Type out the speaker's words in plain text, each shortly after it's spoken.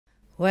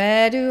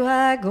Where do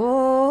I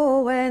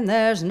go when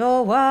there's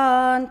no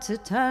one to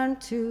turn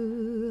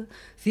to?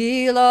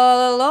 Feel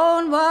all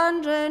alone,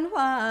 wondering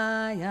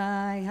why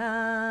I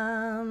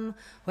am.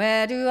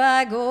 Where do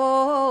I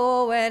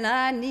go when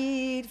I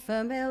need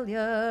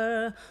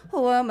familiar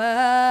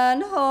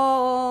woman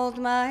hold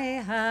my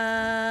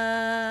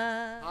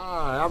hand?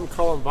 Hi, I'm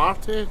Colin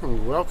Bartie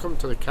and welcome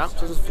to the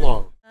Captain's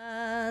Vlog.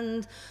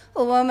 And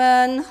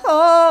woman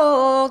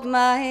hold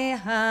my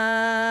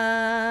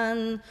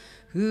hand.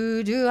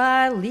 Who do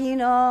I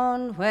lean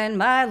on when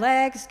my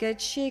legs get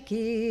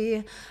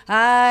shaky?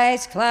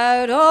 Eyes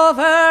cloud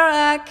over,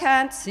 I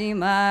can't see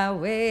my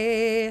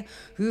way.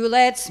 Who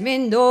lets me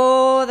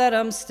know that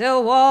I'm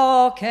still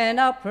walking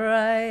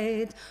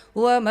upright?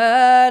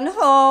 Woman,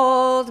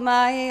 hold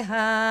my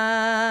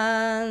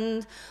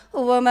hand.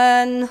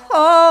 Woman,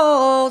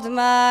 hold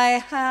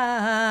my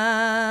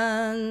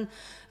hand.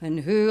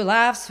 And who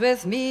laughs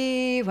with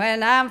me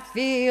when I'm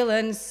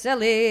feeling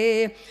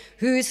silly?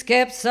 Who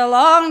skips a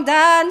long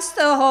dance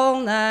the whole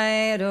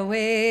night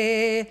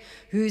away?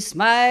 Who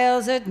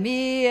smiles at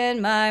me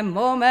in my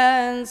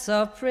moments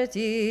of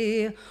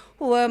pretty?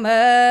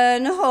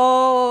 Woman,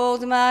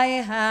 hold my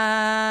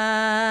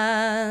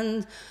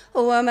hand.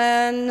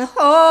 Woman,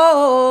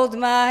 hold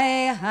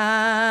my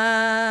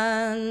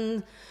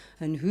hand.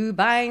 And who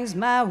binds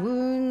my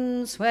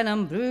wounds when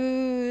I'm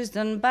bruised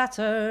and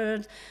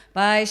battered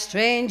by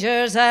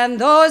strangers and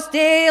those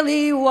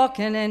daily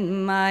walking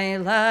in my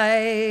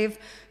life?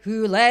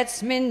 Who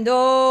lets me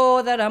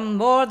know that I'm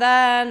more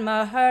than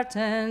my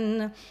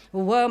hurting?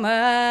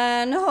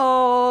 Woman,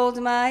 hold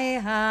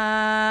my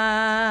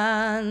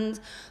hand.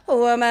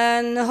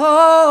 Woman,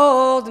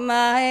 hold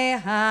my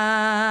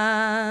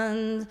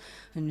hand.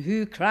 And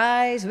who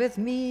cries with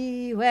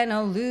me when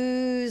I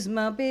lose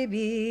my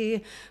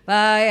baby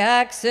by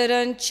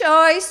accident,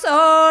 choice,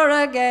 or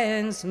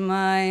against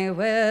my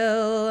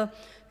will?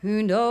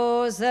 Who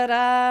knows that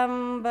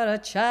I'm but a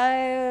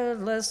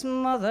childless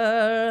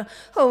mother?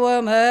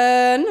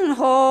 Woman,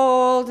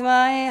 hold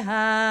my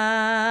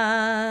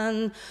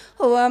hand.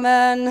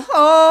 Woman,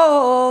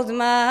 hold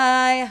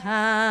my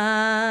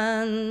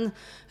hand.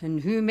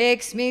 And who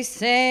makes me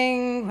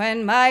sing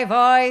when my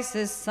voice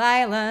is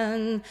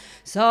silent?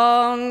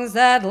 Songs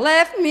that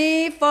left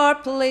me for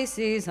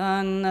places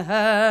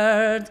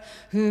unheard.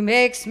 Who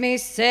makes me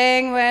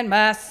sing when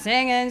my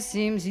singing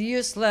seems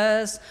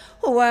useless?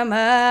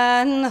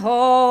 Woman,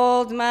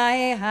 hold my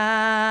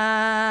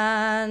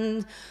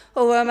hand.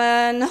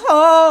 Woman,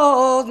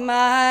 hold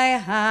my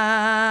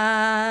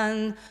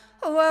hand.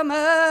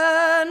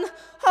 Woman,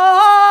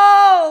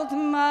 hold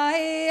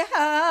my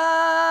hand.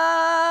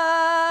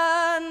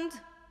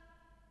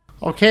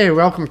 Okay,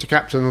 welcome to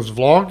Captain's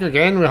Vlog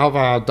again. We have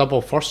a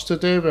double first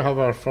today. We have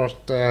our first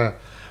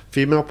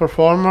female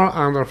performer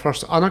and our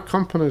first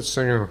unaccompanied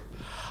singer.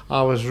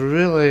 I was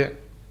really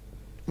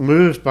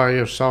moved by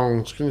your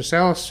songs. Can you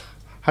tell us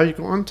how you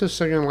got into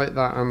singing like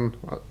that and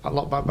a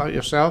little bit about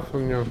yourself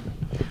and your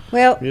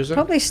music?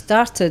 Probably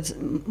started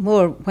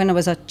more when I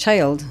was a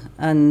child,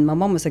 and my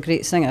mum was a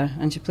great singer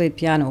and she played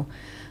piano,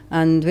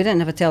 and we didn't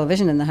have a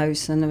television in the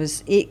house, and there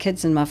was 8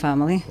 kids in my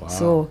family. Wow.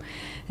 So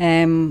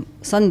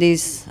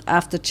Sundays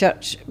after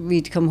church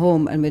we'd come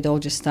home and we'd all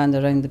just stand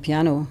around the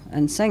piano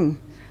and sing,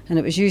 and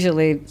it was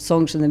usually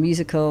songs from the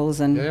musicals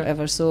and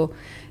whatever. So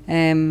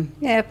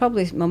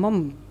probably my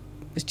mum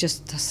was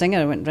just a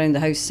singer, went round the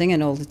house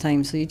singing all the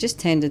time, so you just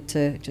tended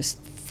to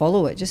just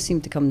follow it, just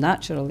seemed to come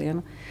naturally, you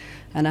know.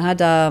 And I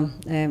had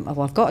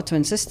I've got a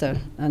twin sister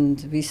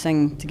and we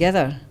sing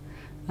together,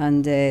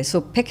 and so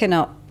picking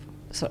up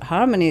sort of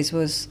harmonies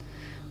was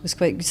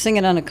quite good.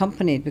 Singing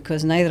unaccompanied,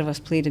 because neither of us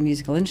played a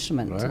musical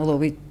instrument, right. Although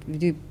we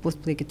do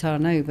both play guitar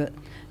now, but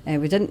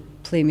we didn't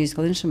play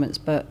musical instruments,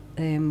 but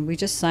we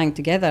just sang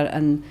together,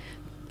 and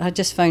I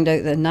just found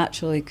out that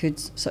naturally could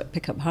sort of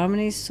pick up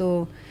harmonies.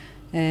 So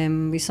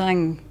we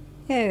sang,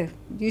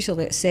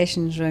 usually at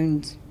sessions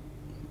around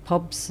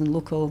pubs and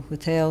local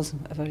hotels,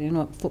 whatever, you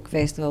know, folk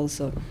festivals.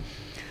 So,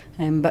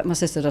 but my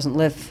sister doesn't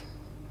live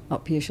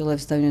up here; she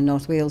lives down in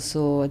North Wales,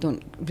 so I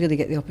don't really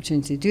get the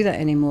opportunity to do that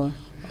anymore.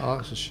 Oh,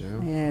 that's a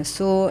shame. Yeah.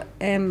 So,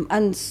 and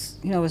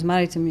you know, I was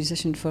married to a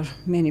musician for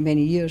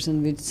many years,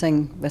 and we'd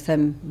sing with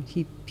him.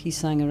 He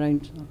sang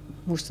around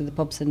most of the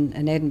pubs in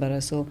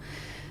Edinburgh. So,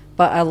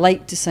 but I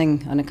like to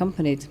sing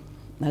unaccompanied.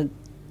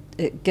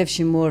 It gives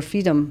you more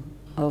freedom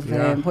of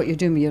what you're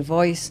doing with your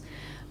voice,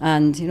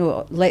 and you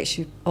know, lets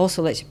you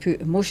put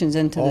emotions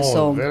into the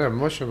song. Very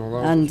emotional.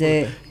 And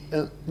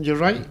you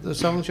write the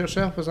songs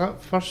yourself? Was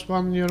that first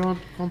one your own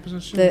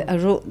composition? I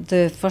wrote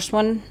the first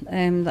one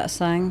that I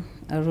sang.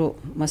 I wrote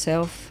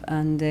myself,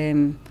 and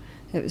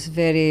it was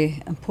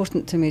very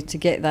important to me to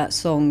get that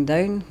song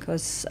down,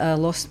 because I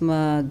lost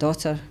my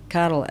daughter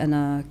Carol in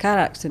a car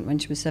accident when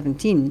she was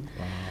 17.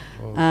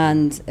 Wow.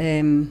 And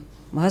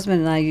my husband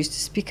and I used to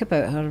speak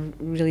about her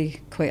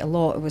really quite a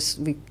lot.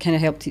 We kind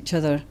of helped each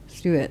other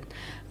through it.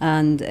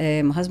 And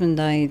my husband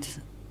died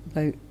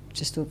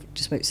just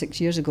about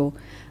 6 years ago,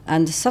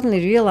 and I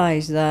suddenly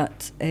realised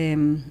that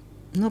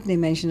nobody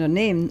mentioned her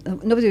name.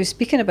 Nobody was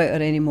speaking about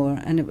her anymore,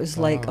 and it was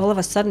like all of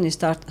a sudden I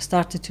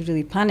started to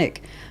really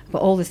panic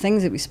about all the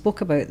things that we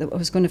spoke about, that I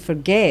was going to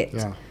forget.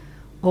 Yeah.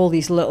 All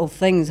these little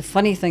things, the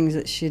funny things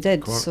that she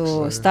did. Quirks,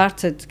 so I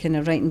started kind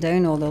of writing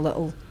down all the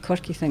little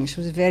quirky things. She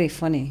was very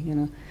funny, you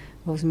know,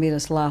 always made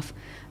us laugh.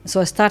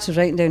 So I started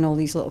writing down all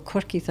these little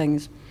quirky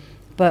things.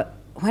 But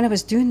when I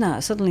was doing that, I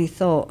suddenly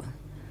thought,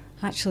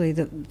 actually,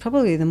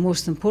 probably the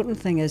most important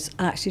thing is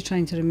actually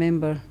trying to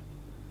remember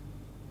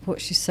what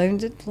she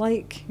sounded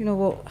like, you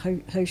know,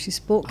 how she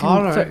spoke.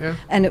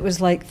 And it was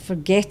like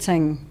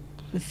forgetting.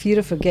 The fear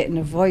of forgetting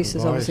her voice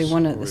is obviously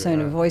one of the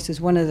sound of her voice is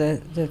one of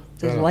the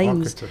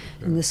lines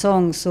in the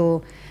song.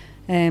 So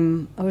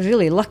I was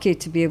really lucky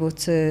to be able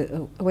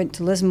to. I went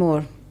to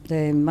Lismore.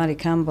 Mary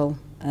Campbell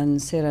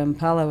and Sarah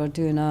Impala were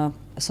doing a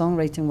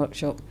songwriting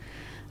workshop,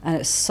 and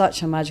it's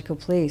such a magical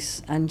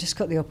place. And just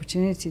got the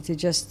opportunity to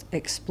just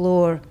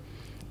explore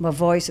my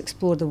voice,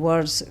 explore the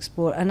words,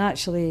 and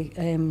actually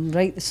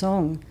write the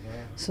song.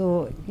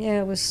 So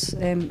yeah, it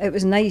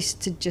was nice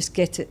to just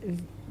get it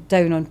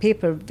down on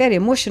paper. Very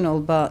emotional,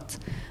 but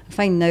I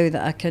find now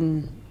that I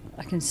can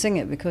sing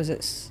it because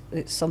it's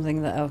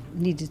something that I've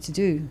needed to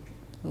do.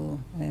 So,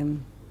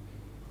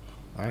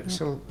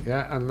 excellent.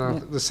 Yeah, and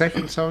the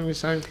second song you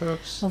sang for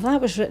us? Well,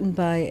 that was written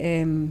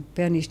by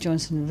Bernice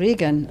Johnson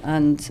Reagan,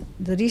 and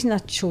the reason I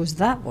chose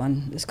that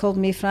one is called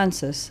May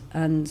Francis,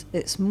 and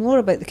it's more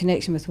about the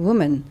connection with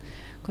women,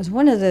 because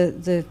one of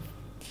the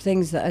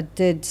things that I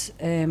did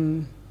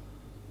kind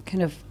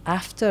of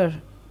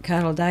after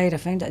Carol died, I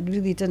found I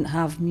really didn't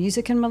have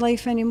music in my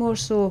life anymore,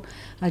 so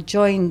I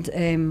joined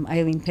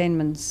Eileen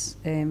Penman's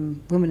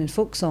Women in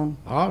Folk Song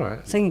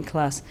singing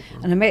class,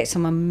 and I met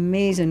some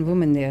amazing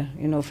women there,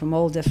 you know, from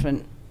all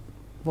different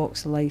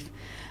walks of life,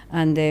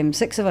 and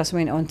 6 of us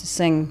went on to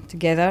sing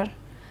together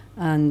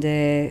and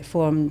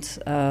formed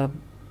a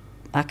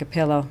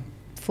cappella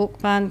folk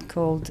band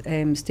called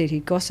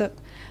Stairhead Gossip,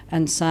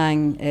 and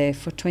sang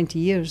for 20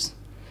 years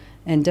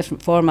in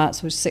different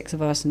formats. There was 6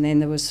 of us, and then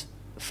there was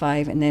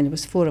 5, and then there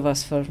was 4 of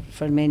us for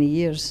many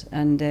years,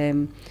 and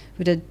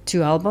we did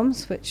 2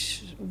 albums,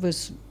 which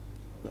was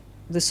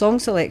the song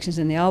selections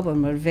in the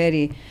album are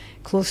very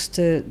close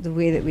to the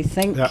way that we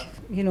think,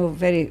 you know,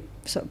 very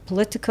sort of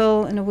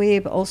political in a way,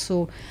 but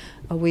also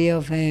a way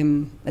of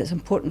it's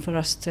important for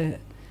us to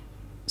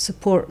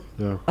support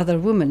other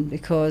women,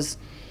 because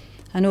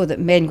I know that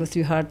men go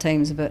through hard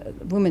times,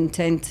 but women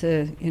tend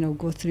to, you know,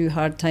 go through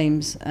hard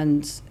times,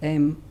 and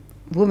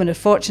women are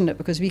fortunate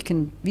because we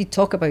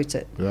talk about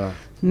it. Yeah,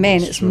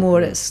 men, it's true,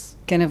 more it's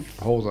kind of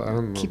hold it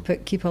in,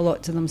 keep a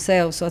lot to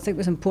themselves. So I think it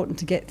was important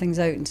to get things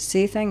out and to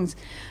say things,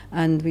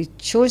 and we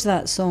chose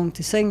that song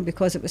to sing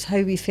because it was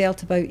how we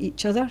felt about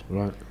each other,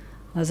 right?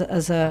 As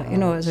a you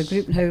know, as a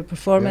group, and how we're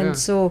performing. Yeah.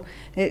 So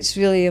it's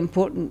really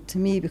important to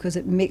me because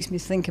it makes me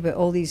think about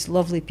all these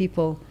lovely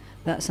people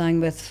that I sang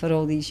with for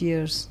all these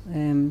years.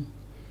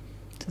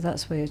 So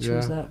that's why I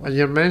chose that one. And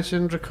you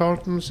mentioned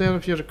recordings there.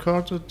 Have you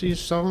recorded these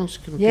songs?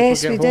 Can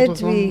yes, people we get hold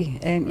did.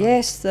 Of them?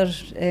 Yes,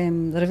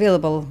 they're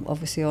available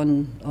obviously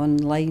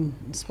online,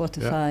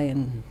 Spotify,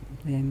 and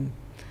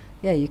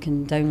you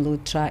can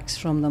download tracks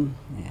from them.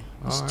 Yeah.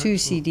 There's 2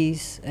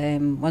 CDs.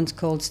 One's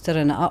called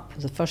Stirring It Up,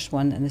 the first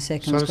one, and the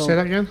second one's called say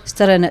that again?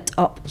 Stirring It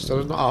Up.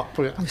 Stirring It Up.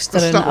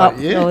 Stirring It Up.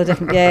 All the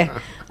different,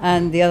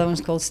 and the other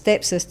one's called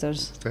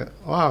Stepsisters.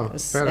 Wow.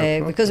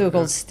 Because we're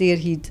called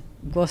Stairhead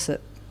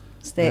Gossip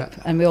Step,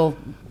 and we all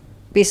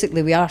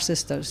basically we are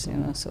sisters, you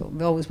know. So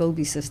we always will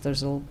be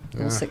sisters, all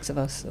 6 of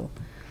us. So.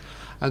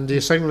 And do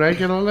you sing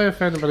regularly?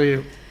 If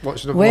anybody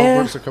watching the vlog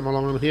wants to come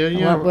along and hear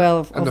you?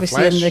 Well,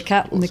 obviously in the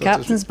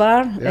captain's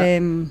bar.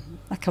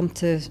 I come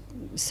to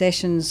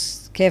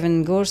sessions,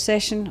 Kevin Gore's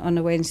session on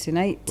a Wednesday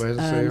night,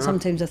 and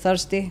sometimes a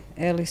Thursday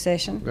early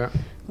session. Yeah.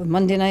 On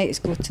Monday nights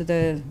go to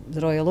the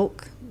Royal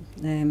Oak,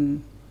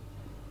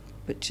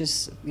 which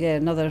is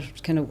another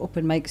kind of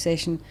open mic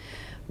session.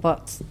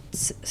 But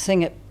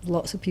sing at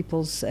lots of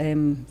people's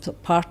sort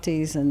of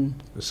parties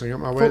and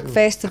folk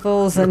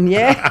festivals, and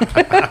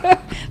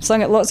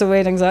sung at lots of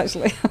weddings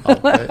actually.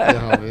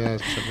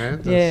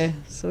 Tremendous. Yeah,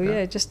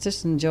 so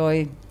just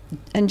enjoy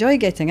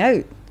getting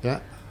out.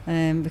 Yeah.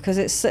 Because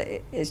it's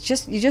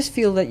just, you just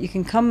feel that you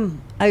can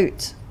come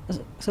out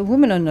as a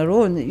woman on her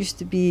own. That used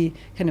to be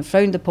kind of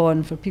frowned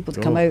upon for people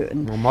to come out.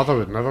 And my mother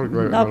would never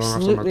go out.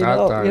 Absolutely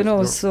not. You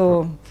know,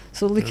 so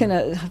looking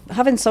at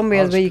having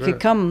somewhere where you could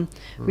come,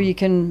 where you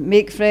can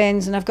make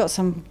friends, and I've got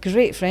some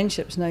great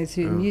friendships now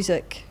through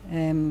music.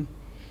 And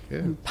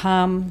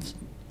Pam,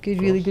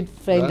 really good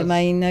friend of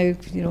mine now.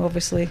 You know,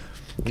 obviously,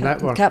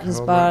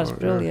 Captain's Bar is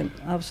brilliant,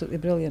 absolutely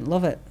brilliant.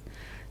 Love it.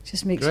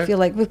 Just makes you feel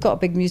like we've got a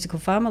big musical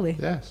family.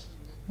 Yes,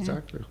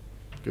 exactly.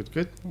 Good.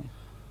 Yeah.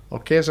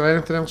 Okay, is there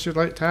anything else you'd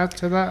like to add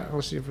to that?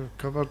 Unless you've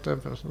covered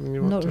something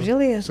you want Not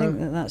really. I think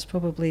that's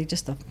probably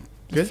just a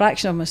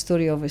fraction of my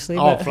story, obviously.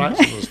 Oh, a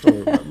fraction of the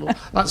story.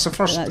 That's the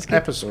first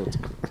episode.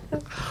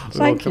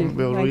 Thank you.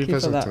 We'll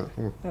revisit it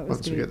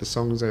once we get the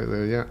songs out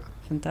there,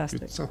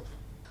 Fantastic. Good stuff.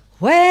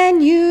 When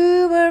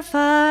you were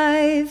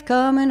 5,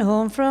 coming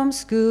home from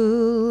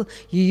school,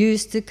 you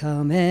used to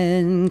come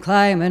in,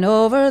 climbing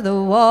over the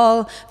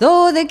wall,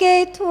 though the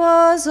gate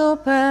was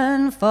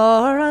open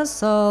for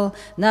us all.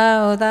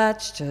 Now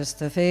that's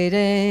just a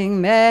fading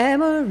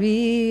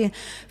memory,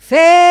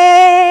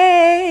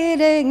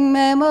 fading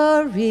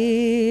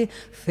memory,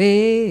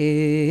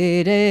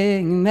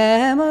 fading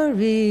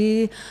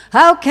memory.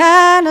 How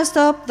can I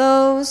stop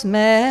those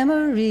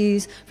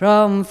memories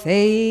from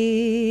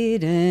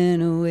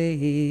fading away?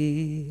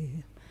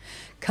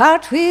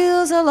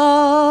 Cartwheels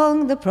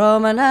along the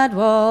promenade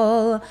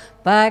wall,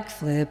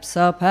 backflips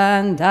up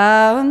and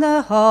down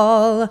the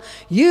hall.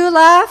 You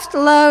laughed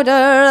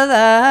louder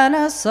than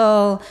us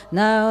all.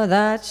 Now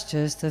that's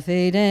just a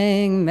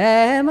fading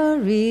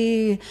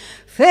memory,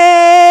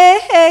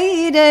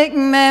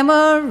 fading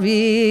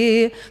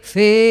memory,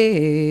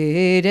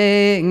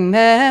 fading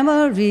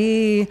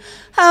memory.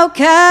 How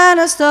can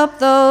I stop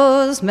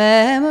those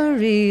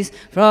memories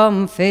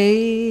from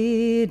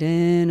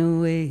fading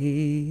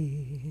away?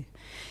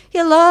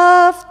 You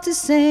love to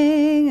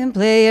sing and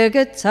play your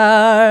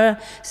guitar,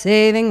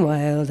 saving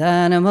wild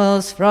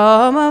animals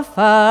from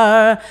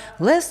afar,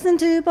 listening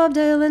to Bob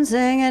Dylan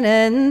singing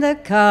in the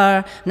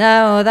car.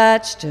 Now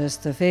that's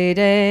just a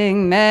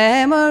fading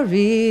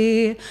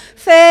memory,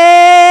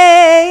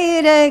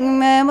 fading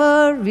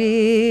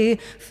memory,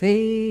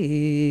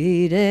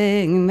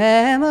 fading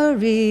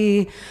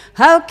memory.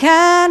 How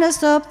can I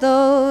stop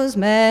those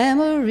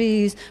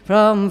memories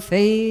from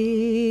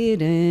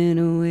fading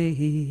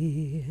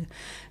away?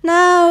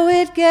 Now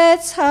it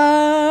gets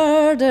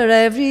harder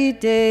every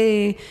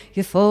day.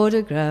 Your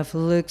photograph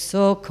looks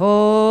so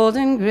cold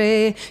and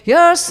grey.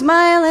 Your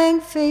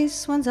smiling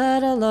face once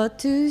had a lot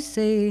to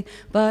say,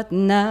 but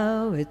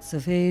now it's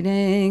a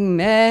fading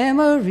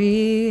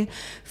memory,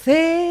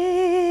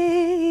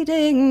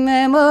 fading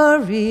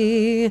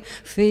memory,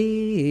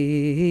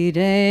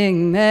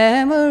 fading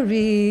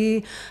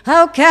memory.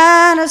 How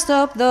can I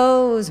stop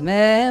those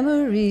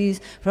memories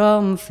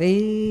from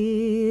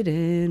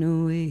fading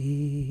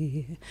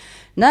away?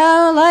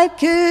 Now life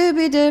could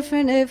be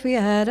different if we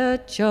had a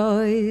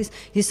choice.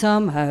 You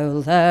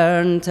somehow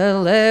learn to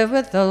live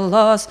with the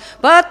loss,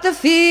 but the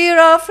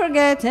fear of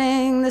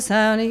forgetting the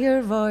sound of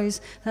your voice,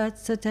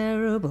 that's a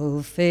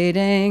terrible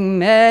fading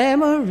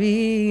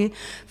memory,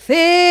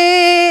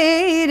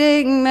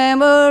 fading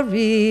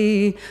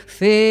memory,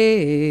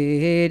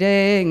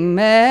 fading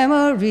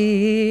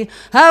memory.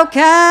 How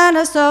can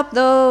I stop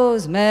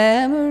those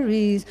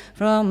memories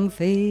from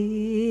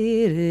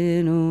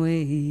fading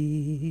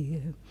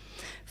away?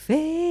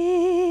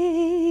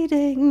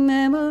 Fading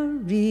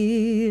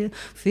memory,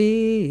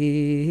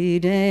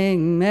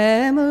 fading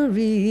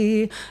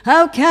memory.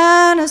 How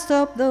can I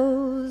stop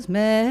those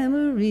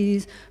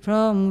memories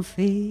from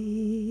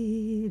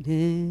fading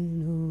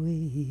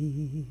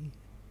away?